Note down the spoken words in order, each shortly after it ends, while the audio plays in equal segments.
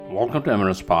Welcome to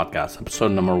Emirates Podcast,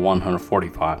 episode number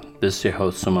 145. This is your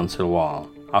host, Suman Silwal.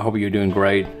 I hope you're doing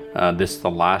great. This is the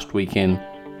last weekend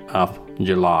of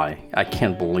July. I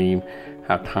can't believe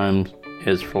how time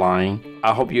is flying.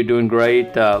 I hope you're doing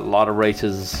great. A lot of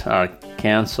races are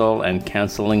canceled and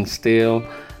canceling still.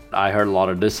 I heard a lot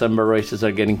of December races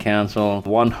are getting canceled.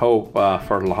 One hope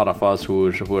for a lot of us who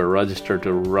are registered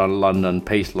to run London,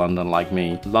 Pace London like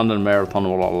me, London Marathon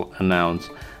will announce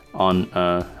on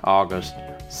August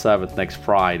 7th, next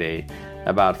Friday,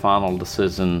 about final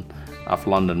decision of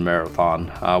London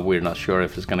Marathon. We're not sure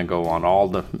if it's going to go on. All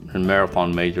the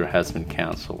marathon major has been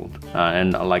canceled.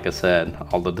 And like I said,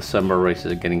 all the December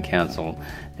races are getting canceled.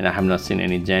 And I have not seen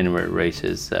any January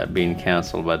races being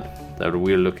canceled, but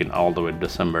we're looking all the way to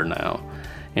December now.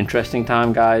 Interesting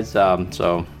time, guys.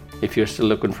 So if you're still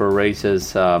looking for races,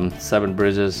 Seven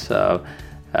Bridges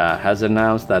has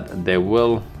announced that they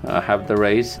will have the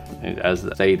race as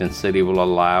the state and city will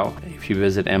allow. If you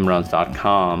visit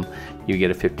emruns.com, you get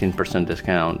a 15%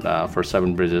 discount for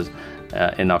Seven Bridges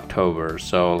in October.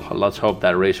 So let's hope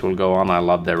that race will go on. I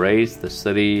love the race, the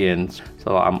city, and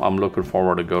so I'm looking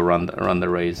forward to go run the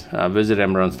race. Visit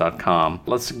emruns.com.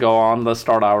 Let's go on. Let's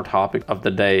start our topic of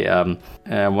the day.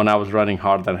 When I was running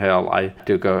Harder Than Hell, I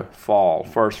took a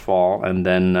first fall, and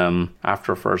then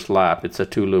after first lap, it's a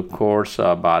 2-loop course,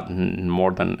 about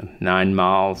more than 9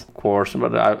 miles course,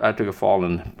 but I took a fall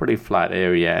in a pretty flat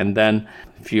area, and then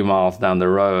a few miles down the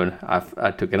road,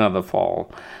 I took another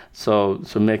fall. So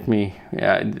make me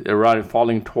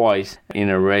falling twice in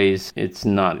a race. It's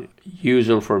not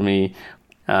usual for me.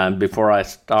 Before I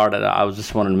started, I was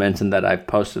just wanted to mention that I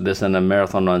posted this in a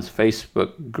Marathon Runs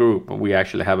Facebook group. We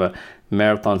actually have a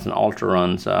Marathons and Ultra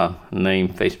Runs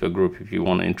named Facebook group if you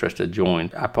want interested to join.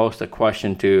 I post a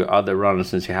question to other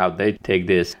runners and see how they take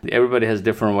this. Everybody has a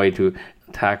different way to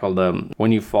tackle them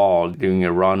when you fall during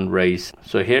a run race.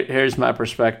 So here's my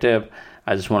perspective.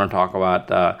 I just want to talk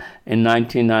about in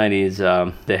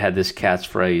 1990s they had this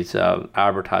catchphrase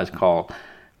advertised called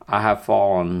 "I have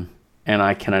fallen and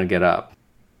I cannot get up."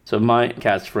 So my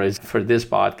catchphrase for this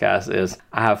podcast is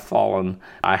 "I have fallen,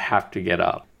 I have to get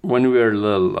up." When we were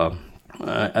little,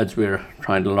 as we were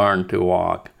trying to learn to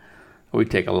walk, we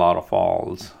take a lot of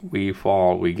falls. We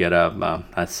fall, we get up.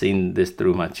 I've seen this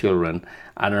through my children.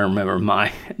 I don't remember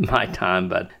my time,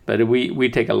 but we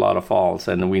take a lot of falls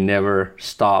and we never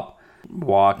stop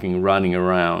walking, running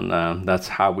around. That's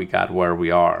how we got where we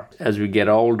are. As we get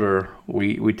older,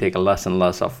 we take less and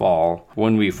less of fall.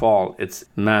 When we fall, it's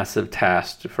massive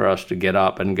task for us to get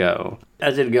up and go.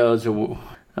 As it goes,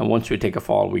 once we take a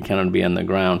fall, we cannot be on the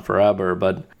ground forever,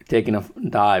 but taking a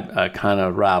dive kind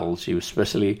of rattles you,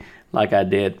 especially like I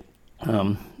did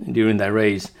during that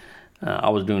race.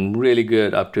 I was doing really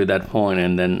good up to that point,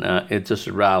 and then it just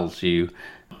rattles you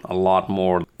a lot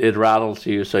more. It rattles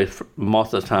you, so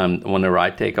most of the time, whenever I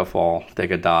take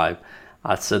a dive,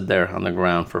 I sit there on the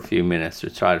ground for a few minutes to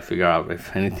try to figure out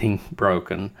if anything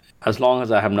broken. As long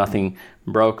as I have nothing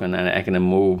broken and I can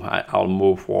move, I'll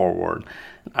move forward.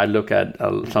 I look at,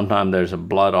 sometimes there's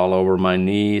blood all over my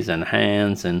knees and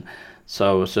hands, and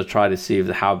so try to see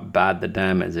how bad the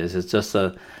damage is. It's just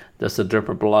a drip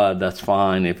of blood, that's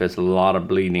fine. If it's a lot of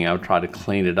bleeding, I'll try to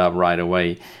clean it up right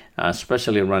away,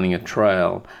 especially running a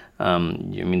trail.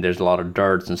 There's a lot of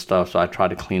dirt and stuff, so I try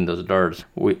to clean those dirts.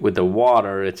 With the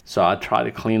water, so I try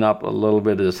to clean up a little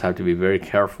bit. I just have to be very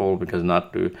careful because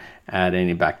not to add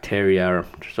any bacteria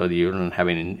so that you don't have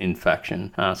any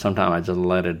infection. Sometimes I just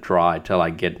let it dry till I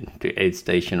get to aid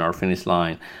station or finish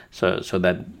line, so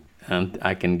that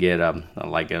I can get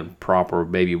a proper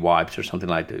baby wipes or something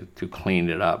like that to clean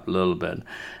it up a little bit.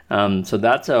 So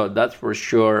that's for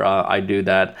sure. I do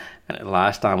that.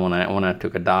 Last time when I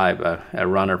took a dive, a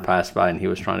runner passed by and he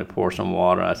was trying to pour some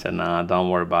water. I said, "Nah, don't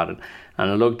worry about it." And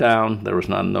I looked down, there was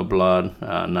no blood,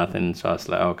 nothing. So I was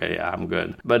like, "Okay, yeah, I'm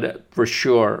good." But for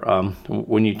sure,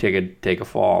 when you take a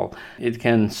fall, it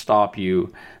can stop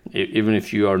you, even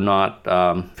if you are not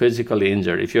physically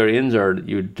injured. If you're injured,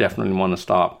 you definitely want to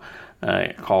stop,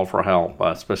 call for help,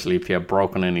 especially if you have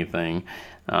broken anything.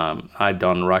 I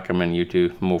don't recommend you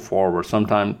to move forward.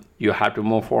 Sometimes you have to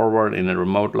move forward in a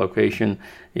remote location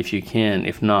if you can.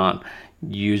 If not,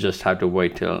 you just have to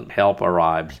wait till help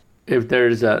arrives. If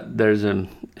there's a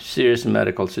serious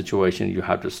medical situation, you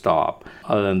have to stop.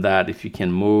 Other than that, if you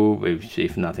can move,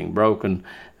 if nothing broken,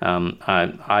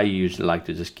 I usually like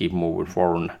to just keep moving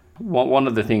forward. One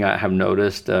of the things I have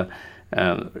noticed,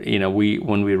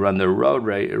 when we run the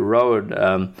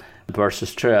road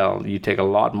versus trail, you take a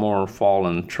lot more fall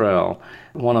in trail.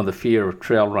 One of the fear of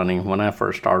trail running when I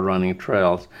first started running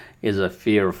trails is a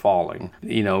fear of falling.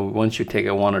 Once you take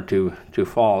one or two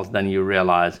falls, then you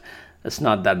realize it's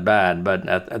not that bad, but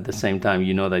at the same time,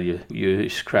 you know that you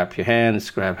scrap your hand,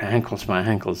 scrap ankles. My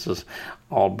ankles just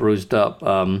all bruised up.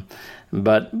 Those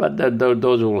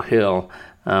will heal.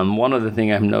 One other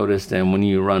thing I've noticed, and when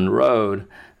you run road,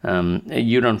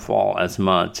 you don't fall as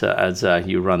much as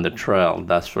you run the trail.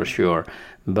 That's for sure.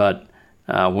 But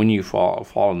when you fall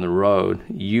on the road,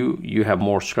 you have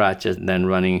more scratches than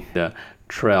running the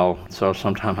trail. So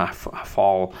sometimes I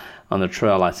fall on the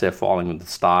trail. I say falling with the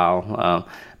style.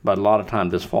 But a lot of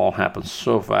times this fall happens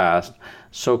so fast,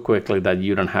 so quickly that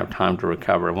you don't have time to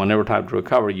recover. Whenever time to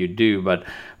recover, you do, but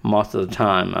most of the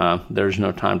time there's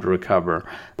no time to recover.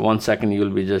 1 second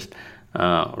you'll be just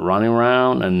running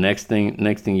around, and next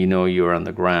thing you know, you're on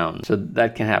the ground. So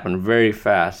that can happen very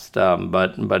fast.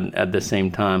 But at the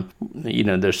same time,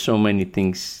 there's so many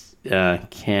things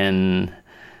can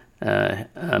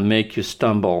make you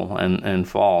stumble and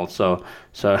fall. So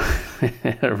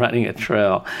running a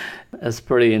trail is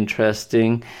pretty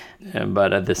interesting,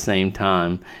 but at the same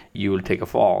time, you will take a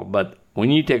fall. But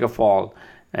when you take a fall,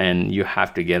 and you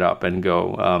have to get up and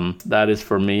go. That is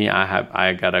for me.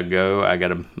 I gotta go. I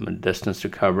got a distance to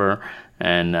cover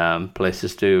and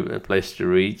places to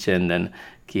reach, and then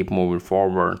keep moving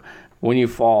forward. When you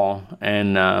fall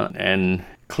and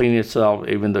clean yourself,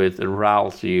 even though it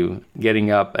rattles you,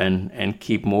 getting up and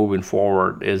keep moving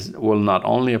forward will not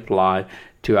only apply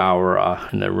to our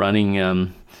the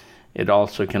running. It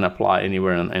also can apply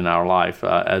anywhere in our life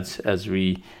as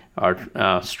we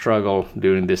are struggle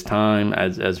during this time,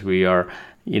 as we are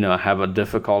have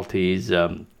difficulties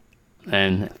and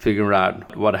figure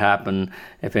out what happened,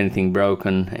 if anything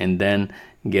broken, and then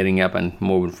getting up and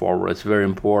moving forward. It's very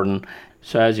important.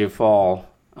 So as you fall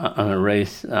on a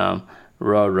race,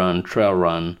 road run, trail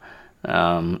run,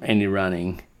 any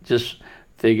running, just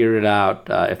figure it out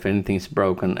if anything's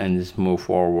broken and just move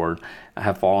forward. I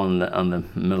have fallen on the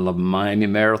middle of Miami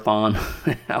Marathon.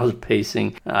 I was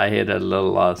pacing. I hit a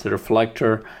little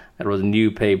reflector. It was a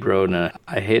new paved road, and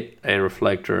I hit a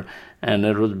reflector, and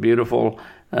it was a beautiful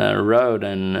road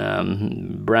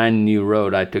and brand new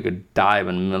road. I took a dive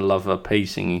in the middle of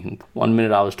pacing. 1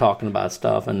 minute I was talking about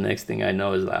stuff, and the next thing I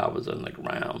know is that I was on the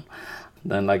ground.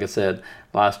 Then, like I said,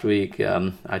 last week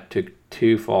I took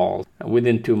 2 falls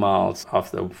within 2 miles of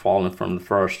the falling from the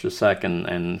first to second,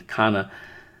 and kind of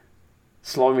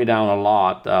slowed me down a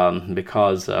lot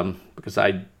because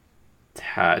I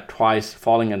had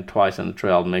falling twice on the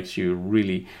trail makes you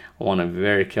really want to be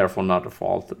very careful not to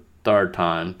fall the third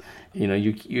time.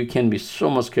 You can be so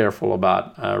much careful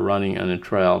about running on a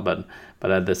trail, but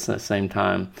at the same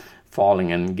time,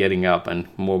 falling and getting up and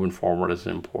moving forward is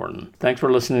important. Thanks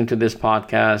for listening to this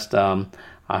podcast.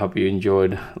 I hope you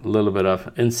enjoyed a little bit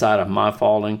of insight of my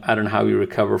falling. I don't know how you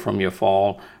recover from your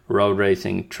fall, road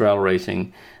racing, trail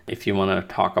racing. If you want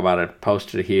to talk about it,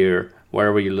 post it here.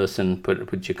 Wherever you listen,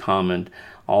 put your comment.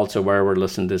 Also, wherever you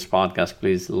listen to this podcast,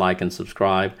 please like and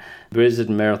subscribe. Visit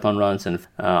Marathon Runs and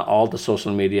all the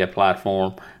social media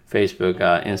platform, Facebook,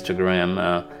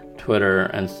 Instagram, Twitter,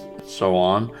 and so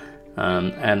on.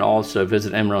 And also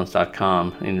visit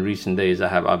mruns.com. In recent days, I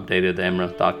have updated the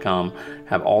mruns.com.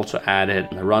 Have also added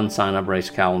the run sign up race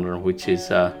calendar, which is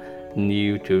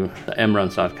new to the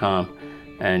mruns.com.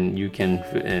 And you can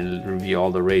review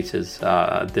all the races.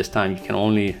 This time you can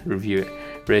only review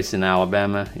races in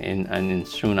Alabama, and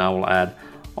soon I will add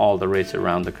all the races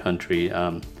around the country.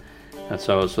 And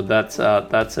so that's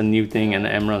a new thing in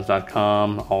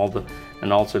mruns.com.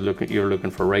 And also you're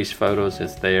looking for race photos,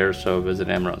 it's there. So visit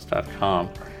mruns.com.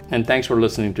 And thanks for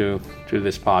listening to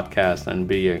this podcast and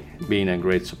being a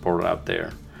great supporter out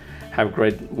there. Have a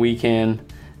great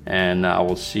weekend, and I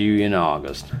will see you in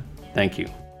August. Thank you.